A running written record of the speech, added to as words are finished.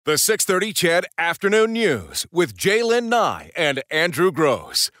The 6:30 CHED Afternoon News with Jaylen Nye and Andrew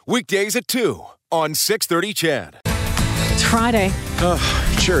Gross. Weekdays at 2 on 6:30 CHED. It's Friday. Oh,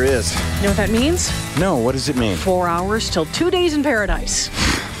 it sure is. You know what that means? No, what does it mean? 4 hours till 2 days in paradise.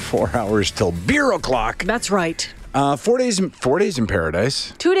 4 hours till beer o'clock. That's right. 4 days in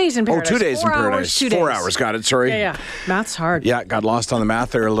paradise. 2 days in paradise. 2 days 4 in paradise. Hours, 2 days. 4 hours, got it, sorry. Yeah. Math's hard. Yeah, got lost on the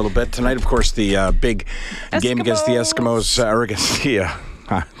math there a little bit. Tonight, of course, the big game against the Eskimos, or against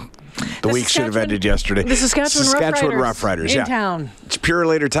the week should have ended yesterday. The Saskatchewan Roughriders in town. It's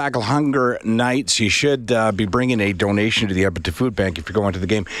Purolator Tackle Hunger Nights. You should be bringing a donation to the Edmonton Food Bank if you're going to the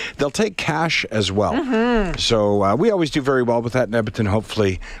game. They'll take cash as well. Mm-hmm. So we always do very well with that in Edmonton.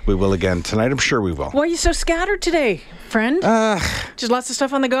 Hopefully we will again tonight. I'm sure we will. Why are you so scattered today, friend? Just lots of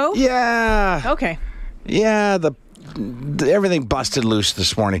stuff on the go? Yeah. Okay. Yeah, everything busted loose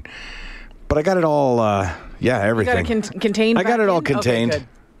this morning. But I got it all, everything. You got it contained? I got it all contained. Okay,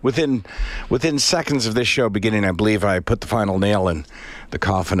 Within seconds of this show beginning, I believe I put the final nail in the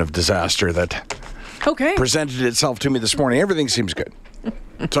coffin of disaster that presented itself to me this morning. Everything seems good.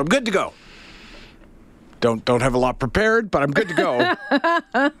 So I'm good to go. Don't have a lot prepared, but I'm good to go.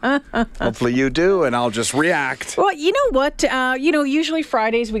 Hopefully you do, and I'll just react. Well, you know what? Usually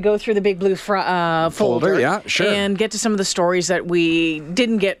Fridays we go through the Big Blue folder. Yeah, sure. And get to some of the stories that we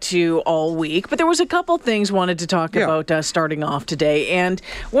didn't get to all week. But there was a couple things wanted to talk about starting off today. And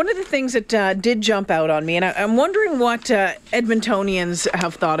one of the things that did jump out on me, and I'm wondering what Edmontonians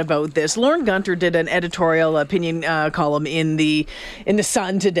have thought about this. Lauren Gunter did an editorial opinion column in the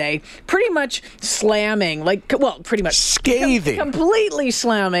Sun today, pretty much slamming. Pretty much scathing, completely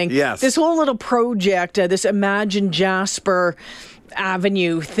slamming. Yes. This whole little project, this Imagine Jasper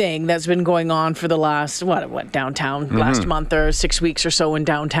Avenue thing that's been going on for the last downtown last month or 6 weeks or so in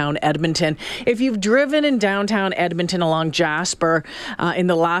downtown Edmonton. If you've driven in downtown Edmonton along Jasper in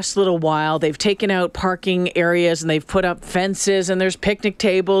the last little while, they've taken out parking areas and they've put up fences and there's picnic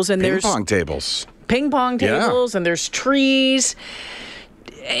tables and there's ping pong tables and there's trees.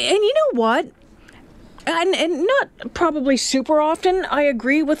 And you know what? And not probably super often I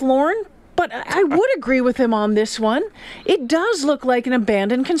agree with Lauren, but I would agree with him on this one. It does look like an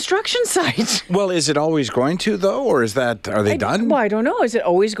abandoned construction site. Well, is it always going to, though, or are they done? Well, I don't know. Is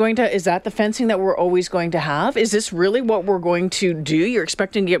that the fencing that we're always going to have? Is this really what we're going to do? You're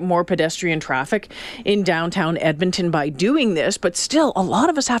expecting to get more pedestrian traffic in downtown Edmonton by doing this, but still, a lot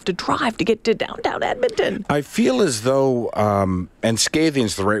of us have to drive to get to downtown Edmonton. I feel as though, and scathing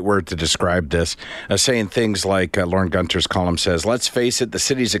is the right word to describe this, saying things like Lauren Gunter's column says, let's face it, the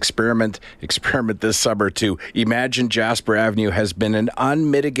city's experiment this summer to imagine Jasper Avenue has been an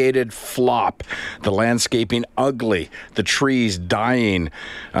unmitigated flop. The landscaping ugly, the trees dying,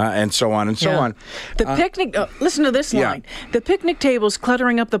 and so on and so on. The picnic, listen to this line. The picnic tables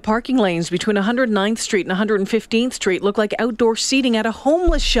cluttering up the parking lanes between 109th Street and 115th Street look like outdoor seating at a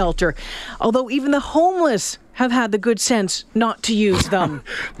homeless shelter, although even the homeless have had the good sense not to use them.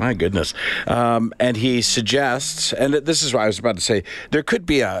 My goodness. And he suggests, and this is what I was about to say, there could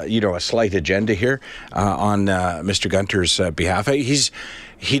be a slight agenda here on Mr. Gunter's behalf.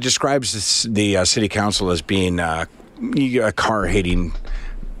 He describes the city council as being a car-hating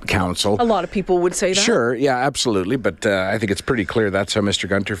council. A lot of people would say that. Sure, yeah, absolutely. But I think it's pretty clear that's how Mr.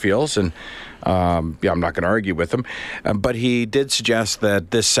 Gunter feels. And I'm not going to argue with him. But he did suggest that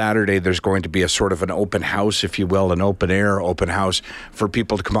this Saturday there's going to be a sort of an open house, if you will, an open-air open house for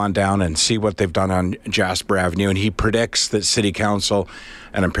people to come on down and see what they've done on Jasper Avenue. And he predicts that City Council,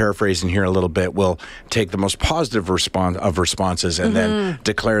 and I'm paraphrasing here a little bit, will take the most positive responses and then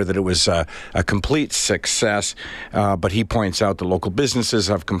declare that it was a complete success. But he points out that local businesses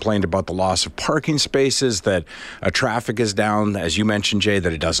have complained about the loss of parking spaces, that traffic is down, as you mentioned, Jay,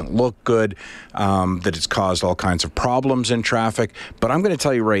 that it doesn't look good, that it's caused all kinds of problems in traffic. But I'm going to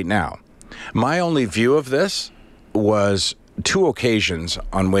tell you right now, my only view of this was 2 occasions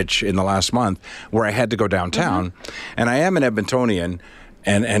on which in the last month where I had to go downtown, and I am an Edmontonian,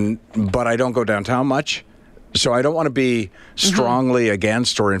 but I don't go downtown much, so I don't want to be strongly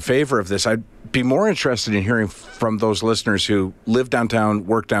against or in favor of this. I'd be more interested in hearing from those listeners who live downtown,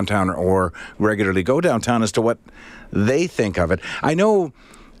 work downtown, or regularly go downtown as to what they think of it. I know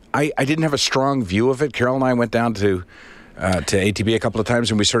I didn't have a strong view of it. Carol and I went down to ATB a couple of times,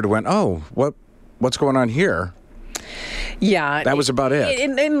 and we sort of went, "Oh, what's going on here?" Yeah. That was about it.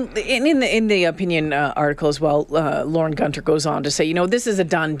 In the opinion article as well, Lauren Gunter goes on to say, this is a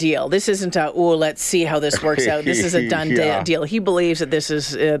done deal. This isn't let's see how this works out. This is a done deal. He believes that this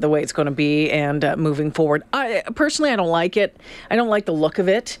is the way it's going to be and moving forward. Personally, I don't like it. I don't like the look of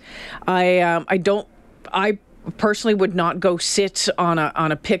it. I personally would not go sit on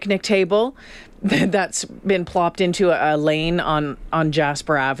a picnic table that's been plopped into a lane on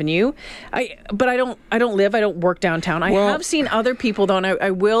Jasper Avenue. I don't work downtown. I have seen other people though, and I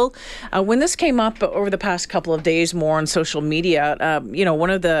will, when this came up over the past couple of days more on social media, one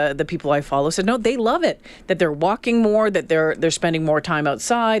of the people I follow said, no, they love it, that they're walking more, that they're spending more time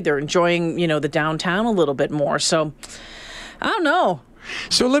outside, they're enjoying, the downtown a little bit more. So I don't know.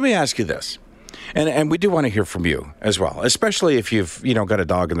 So let me ask you this. And we do want to hear from you as well, especially if you've, got a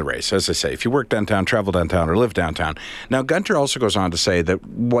dog in the race. As I say, if you work downtown, travel downtown, or live downtown. Now, Gunter also goes on to say that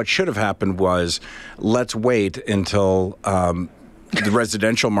what should have happened was let's wait until the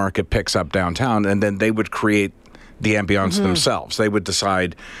residential market picks up downtown, and then they would create the ambiance themselves. They would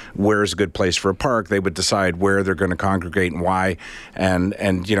decide where's a good place for a park. They would decide where they're going to congregate and why. And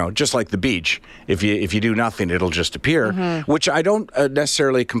just like the beach, if you do nothing, it'll just appear, which I don't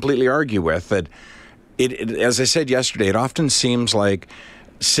necessarily completely argue with. That it, as I said yesterday, it often seems like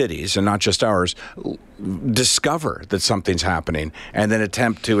cities, and not just ours, discover that something's happening and then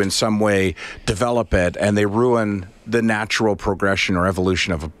attempt to in some way develop it, and they ruin the natural progression or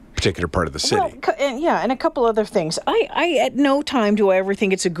evolution of a particular part of the city. Well, and a couple other things. I at no time do I ever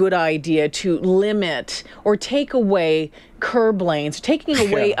think it's a good idea to limit or take away curb lanes, taking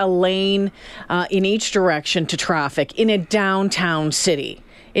away a lane in each direction to traffic in a downtown city.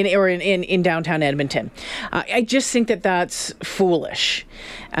 In downtown Edmonton. I just think that's foolish.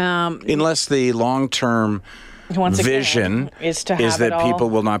 Unless the long-term vision is that people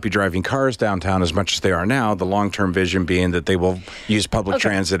will not be driving cars downtown as much as they are now, the long-term vision being that they will use public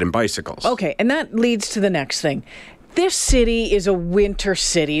transit and bicycles. Okay, and that leads to the next thing. This city is a winter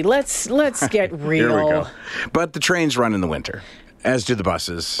city. Let's get real. Here we go. But the trains run in the winter, as do the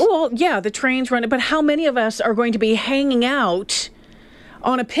buses. Well, yeah, the trains run, but how many of us are going to be hanging out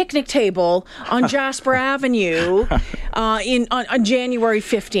on a picnic table on Jasper Avenue on January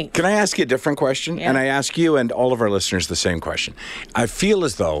 15th. Can I ask you a different question? Yeah. And I ask you and all of our listeners the same question. I feel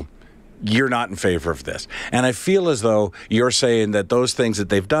as though you're not in favor of this. And I feel as though you're saying that those things that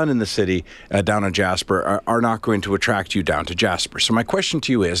they've done in the city down on Jasper are not going to attract you down to Jasper. So my question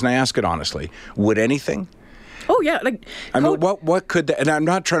to you is, and I ask it honestly, would anything? Oh, yeah. What could that, and I'm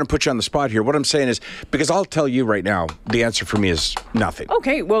not trying to put you on the spot here. What I'm saying is, because I'll tell you right now, the answer for me is nothing.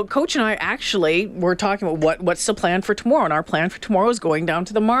 Okay. Well, Coach and I actually were talking about what's the plan for tomorrow. And our plan for tomorrow is going down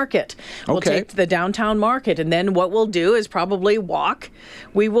to the market. We'll take the downtown market. And then what we'll do is probably walk.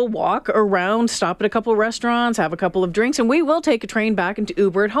 We will walk around, stop at a couple of restaurants, have a couple of drinks, and we will take a train back into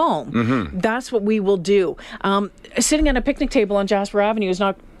Uber at home. Mm-hmm. That's what we will do. Sitting at a picnic table on Jasper Avenue is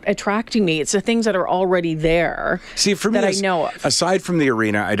not attracting me. It's the things that are already there. See, for me, I know of. Aside from the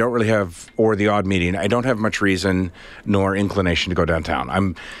arena, I don't really have, or the odd meeting, I don't have much reason nor inclination to go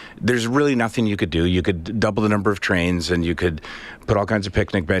downtown. There's really nothing you could do. You could double the number of trains, and you could put all kinds of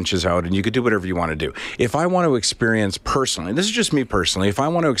picnic benches out, and you could do whatever you want to do. If I want to experience personally, this is just me personally, if I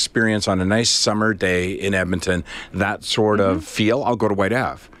want to experience on a nice summer day in Edmonton that sort of feel, I'll go to White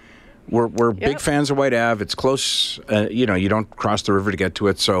Ave. We're big fans of White Ave. It's close. You don't cross the river to get to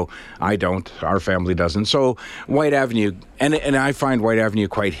it, so I don't. Our family doesn't. So White Avenue, and I find White Avenue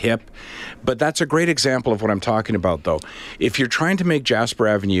quite hip, but that's a great example of what I'm talking about, though. If you're trying to make Jasper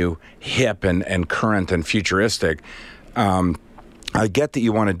Avenue hip and current and futuristic, I get that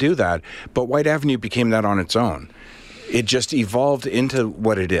you want to do that, but White Avenue became that on its own. It just evolved into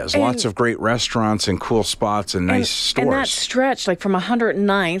what it is. Lots of great restaurants and cool spots and nice stores. And that stretch, like from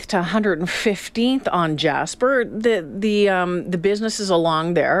 109th to 115th on Jasper, the businesses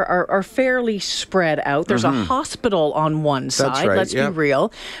along there are fairly spread out. There's a hospital on one side, That's right, let's be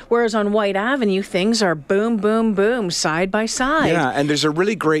real. Whereas on White Avenue, things are boom, boom, boom, side by side. Yeah, and there's a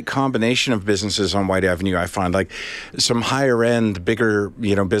really great combination of businesses on White Avenue, I find. Like some higher end, bigger,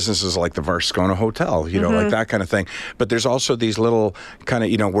 businesses like the Varscona Hotel, like that kind of thing. But there's also these little kind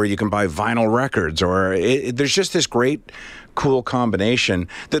of, where you can buy vinyl records, or there's just this great, cool combination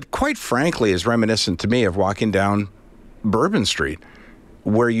that, quite frankly, is reminiscent to me of walking down Bourbon Street,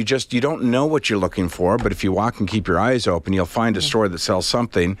 where you don't know what you're looking for, but if you walk and keep your eyes open, you'll find a store that sells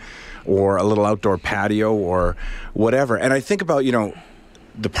something, or a little outdoor patio, or whatever. And I think about,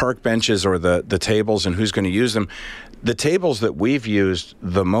 the park benches or the tables and who's going to use them. The tables that we've used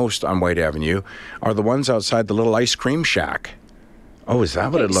the most on White Avenue are the ones outside the little ice cream shack. Oh, is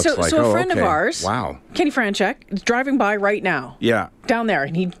that what it looks like? So a friend of ours, wow, Kenny Franchek, is driving by right now. Yeah. Down there,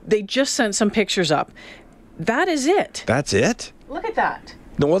 and they just sent some pictures up. That is it. That's it? Look at that.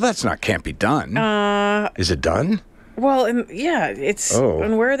 No, well, can't be done. Is it done? Well, it's. Oh.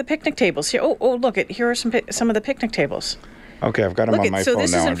 And where are the picnic tables? Here. Oh, look! Here are some of the picnic tables. Okay, I've got them on my phone now. So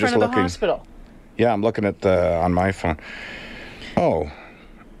this is in I'm front just of looking. the hospital. Yeah, I'm looking at on my phone. Oh,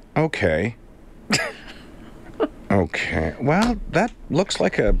 okay. Okay. Well, that looks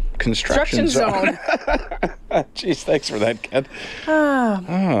like a construction zone. Jeez, thanks for that, Ken.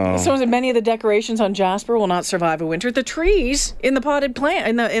 So many of the decorations on Jasper will not survive a winter. The trees in the potted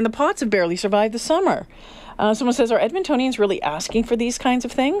plant in the pots have barely survived the summer. Someone says, are Edmontonians really asking for these kinds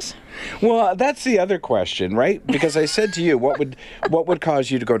of things? Well, that's the other question, right? Because I said to you, what would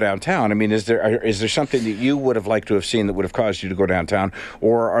cause you to go downtown? I mean, is there something that you would have liked to have seen that would have caused you to go downtown?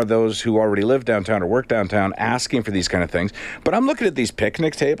 Or are those who already live downtown or work downtown asking for these kind of things? But I'm looking at these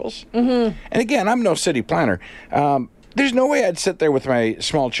picnic tables. Mm-hmm. And again, I'm no city planner. There's no way I'd sit there with my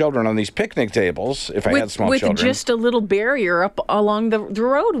small children on these picnic tables if I had small children. With just a little barrier up along the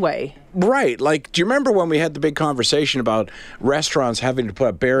roadway. Right. Like, do you remember when we had the big conversation about restaurants having to put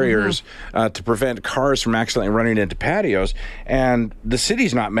up barriers to prevent cars from accidentally running into patios? And the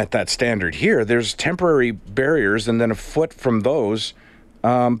city's not met that standard here. There's temporary barriers and then a foot from those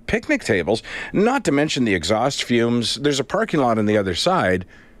picnic tables, not to mention the exhaust fumes. There's a parking lot on the other side.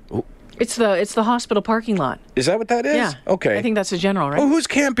 It's the hospital parking lot. Is that what that is? Yeah. Okay. I think that's the general, right? Well, who's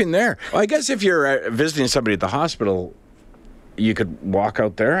camping there? Well, I guess if you're visiting somebody at the hospital, you could walk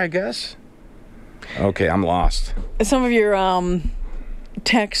out there, I guess. Okay, I'm lost. Some of your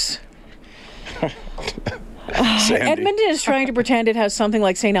texts. Edmonton is trying to pretend it has something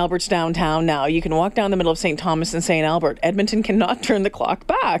like St. Albert's downtown now. You can walk down the middle of St. Thomas and St. Albert. Edmonton cannot turn the clock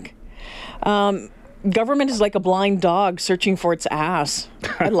back. Government is like a blind dog searching for its ass.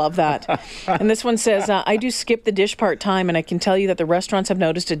 I love that. And this one says, I do skip the dish part-time, and I can tell you that the restaurants have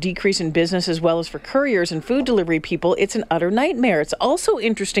noticed a decrease in business as well as for couriers and food delivery people. It's an utter nightmare. It's also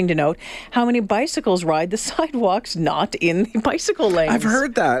interesting to note how many bicycles ride the sidewalks, not in the bicycle lanes. I've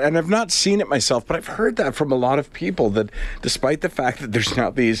heard that, and I've not seen it myself, but I've heard that from a lot of people, that despite the fact that there's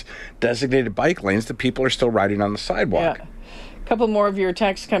now these designated bike lanes, that people are still riding on the sidewalk. Yeah. Couple more of your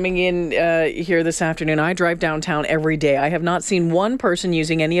texts coming in here this afternoon. I drive downtown every day. I have not seen one person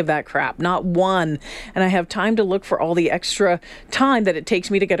using any of that crap. Not one. And I have time to look for all the extra time that it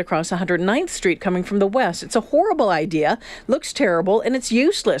takes me to get across 109th Street coming from the west. It's a horrible idea, looks terrible, and it's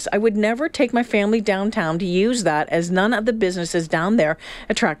useless. I would never take my family downtown to use that, as none of the businesses down there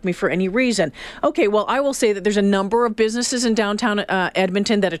attract me for any reason. Okay, well, I will say that there's a number of businesses in downtown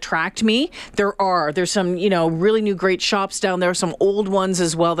Edmonton that attract me. There's some, really new great shops down there, some old ones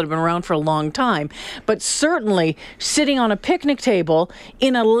as well that have been around for a long time. But certainly sitting on a picnic table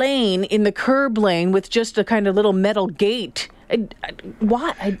in a lane, in the curb lane with just a kind of little metal gate.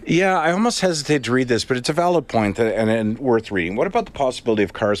 What? Yeah, I almost hesitate to read this, but it's a valid point and worth reading. What about the possibility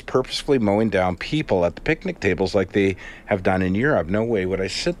of cars purposefully mowing down people at the picnic tables like they have done in Europe? No way would I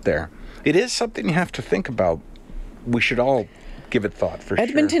sit there. It is something you have to think about. We should all give it thought, for sure.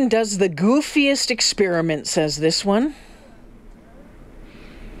 Edmonton does the goofiest experiment, says this one.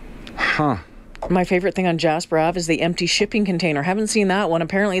 Huh. My favorite thing on Jasper Ave is the empty shipping container. Haven't seen that one.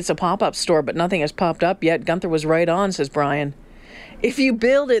 Apparently it's a pop-up store, but nothing has popped up yet. Gunther was right on, says Brian. If you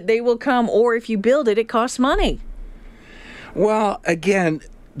build it, they will come, or if you build it, it costs money. Well, again,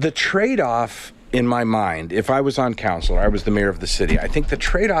 the trade-off in my mind, if I was on council or I was the mayor of the city, I think the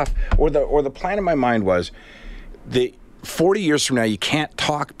trade-off or the plan in my mind was 40 years from now, you can't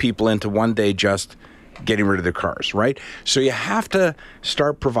talk people into one day just getting rid of their cars, right? So you have to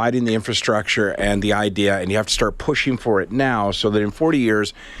start providing the infrastructure and the idea, and you have to start pushing for it now so that in 40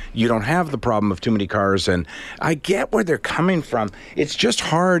 years, you don't have the problem of too many cars. And I get where they're coming from. It's just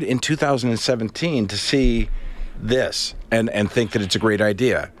hard in 2017 to see this and think that it's a great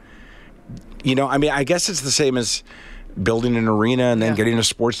idea. I guess it's the same as building an arena and then getting a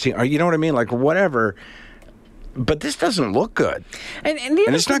sports team. Or, you know what I mean? Like, whatever. But this doesn't look good. And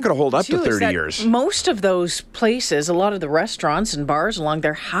it's not going to hold up to 30 years. Most of those places, a lot of the restaurants and bars along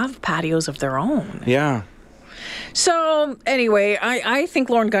there have patios of their own. Yeah. So anyway, I think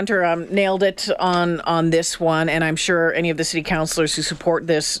Lauren Gunter nailed it on this one, and I'm sure any of the city councillors who support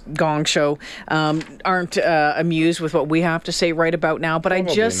this Gong Show aren't amused with what we have to say right about now. But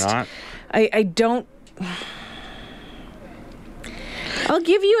Probably not. I don't... I'll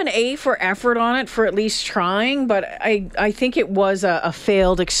give you an A for effort on it, for at least trying, but I think it was a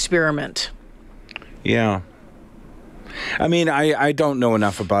failed experiment. Yeah. I mean, I don't know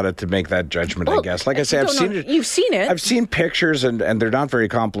enough about it to make that judgment, I guess. Like I say, I've seen it. You've seen it. I've seen pictures, and they're not very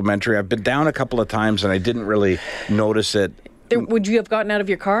complimentary. I've been down a couple of times, and I didn't really notice it. Would you have gotten out of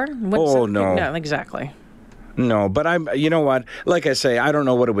your car? No. No, exactly. No, but you know what? Like I say, I don't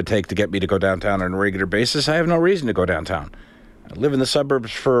know what it would take to get me to go downtown on a regular basis. I have no reason to go downtown. I live in the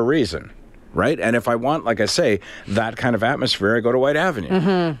suburbs for a reason. right? And if I want, like I say, that kind of atmosphere, I go to White Avenue.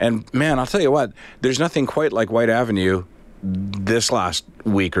 And man, I'll tell you what, there's nothing quite like White Avenue this last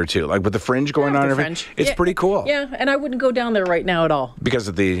week or two, like with the Fringe going on. It's pretty cool. Yeah, and I wouldn't go down there right now at all. Because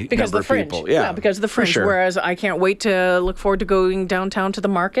of the number of Fringe. people. Yeah, because of the Fringe. Sure. Whereas I can't wait to look forward to going downtown to the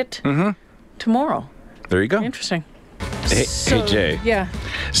market tomorrow. There you go. Interesting. Hey, Jay. Yeah.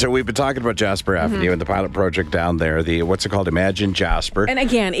 So we've been talking about Jasper Avenue and the pilot project down there, the what's it called, Imagine Jasper. And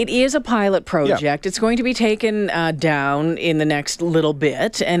again, it is a pilot project. Yeah. It's going to be taken down in the next little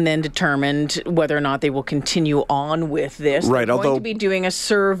bit and then determined whether or not they will continue on with this. Right. They're going to be doing a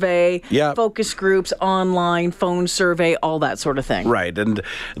survey, focus groups, online, phone survey, all that sort of thing. Right. And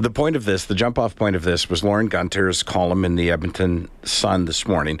the point of this, the jump-off point of this was Lauren Gunter's column in the Edmonton Sun this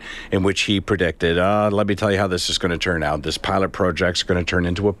morning, in which he predicted, let me tell you how this is going to turn out. This pilot project's going to turn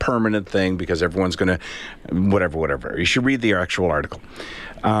into a permanent thing because everyone's going to, whatever. You should read the actual article.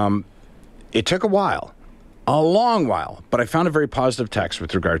 It took a while. A long while, but I found a very positive text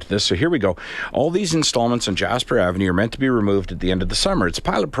with regard to this. So here we go. All these installments on Jasper Avenue are meant to be removed at the end of the summer. It's a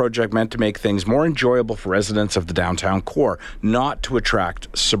pilot project meant to make things more enjoyable for residents of the downtown core, not to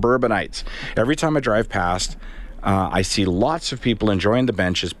attract suburbanites. Every time I drive past, I see lots of people enjoying the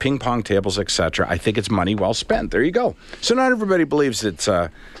benches, ping pong tables, etc. I think it's money well spent. There you go. So not everybody believes it's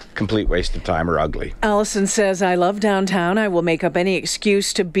a complete waste of time or ugly. Allison says, I love downtown. I will make up any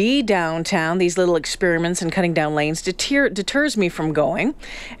excuse to be downtown. These little experiments and cutting down lanes deters me from going.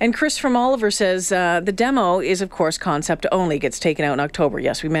 And Chris from Oliver says, the demo is, of course, concept only. Gets taken out in October.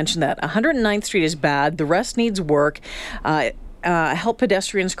 Yes, we mentioned that. 109th Street is bad. The rest needs work. Help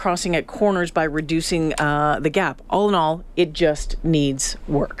pedestrians crossing at corners by reducing the gap. All in all, it just needs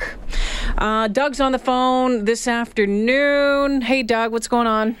work. Doug's on the phone this afternoon. Hey, Doug, what's going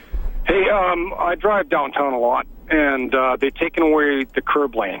on? Hey, I drive downtown a lot, and they've taken away the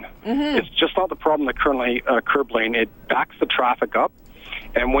curb lane. It's just not the problem, the curb lane. It backs the traffic up,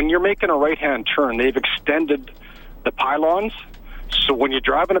 and when you're making a right-hand turn, they've extended the pylons, so when you're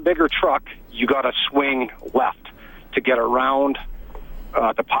driving a bigger truck, you got to swing left to get around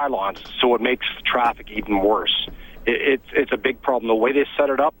the pylons, so it makes the traffic even worse. It's a big problem. The way they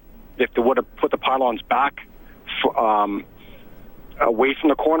set it up, if they would have put the pylons back away from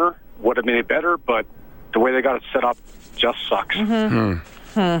the corner, would have made it better, but the way they got it set up just sucks. You're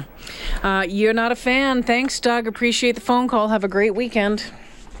not a fan. Thanks, Doug. Appreciate the phone call. Have a great weekend.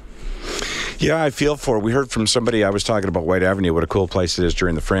 Yeah, I feel for it. We heard from somebody, I was talking about White Avenue, what a cool place it is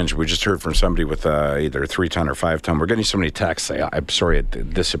during the Fringe. We just heard from somebody with either a 3-ton or 5-ton. We're getting so many texts. I'm sorry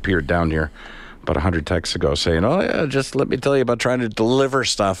it disappeared down here about 100 texts ago saying, oh, yeah, just let me tell you about trying to deliver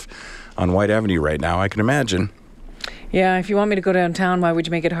stuff on White Avenue right now. I can imagine. Yeah, if you want me to go downtown, why would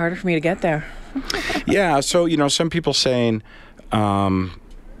you make it harder for me to get there? Yeah, so, some people saying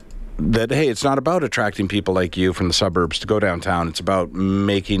that, hey, it's not about attracting people like you from the suburbs to go downtown. It's about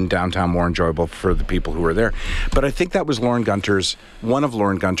making downtown more enjoyable for the people who are there. But I think that was one of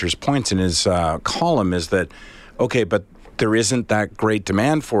Lauren Gunter's points in his column is that, okay, but there isn't that great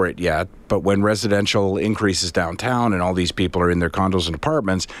demand for it yet. But when residential increases downtown and all these people are in their condos and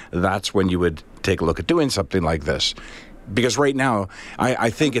apartments, that's when you would take a look at doing something like this. Because right now,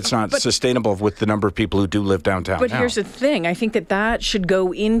 I think it's not sustainable with the number of people who do live downtown. But here's the thing. I think that should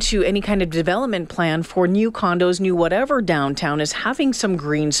go into any kind of development plan for new condos, new whatever downtown, is having some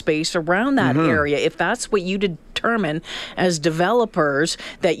green space around that area. If that's what you determine as developers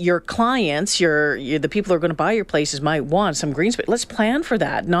that your clients, the people who are going to buy your places might want some green space, let's plan for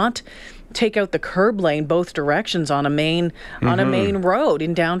that, not take out the curb lane both directions on a main road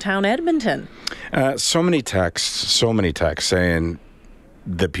in downtown Edmonton. So many texts saying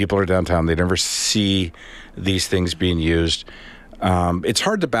that people are downtown, they never see these things being used. It's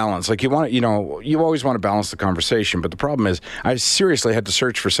hard to balance. Like you always want to balance the conversation, but the problem is I seriously had to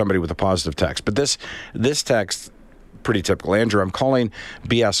search for somebody with a positive text. But this text, pretty typical. Andrew, I'm calling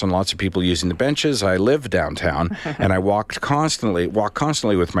BS on lots of people using the benches. I live downtown and I walk constantly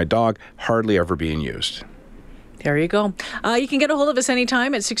with my dog, hardly ever being used. There you go. You can get a hold of us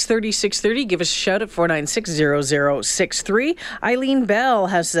anytime at 630. Give us a shout at 496-0063. Eileen Bell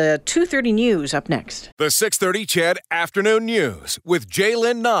has the 2:30 news up next. The 6:30 CHED Afternoon News with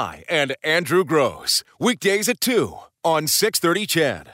Jaylen Nye and Andrew Gross. Weekdays at 2 on 6:30 CHED.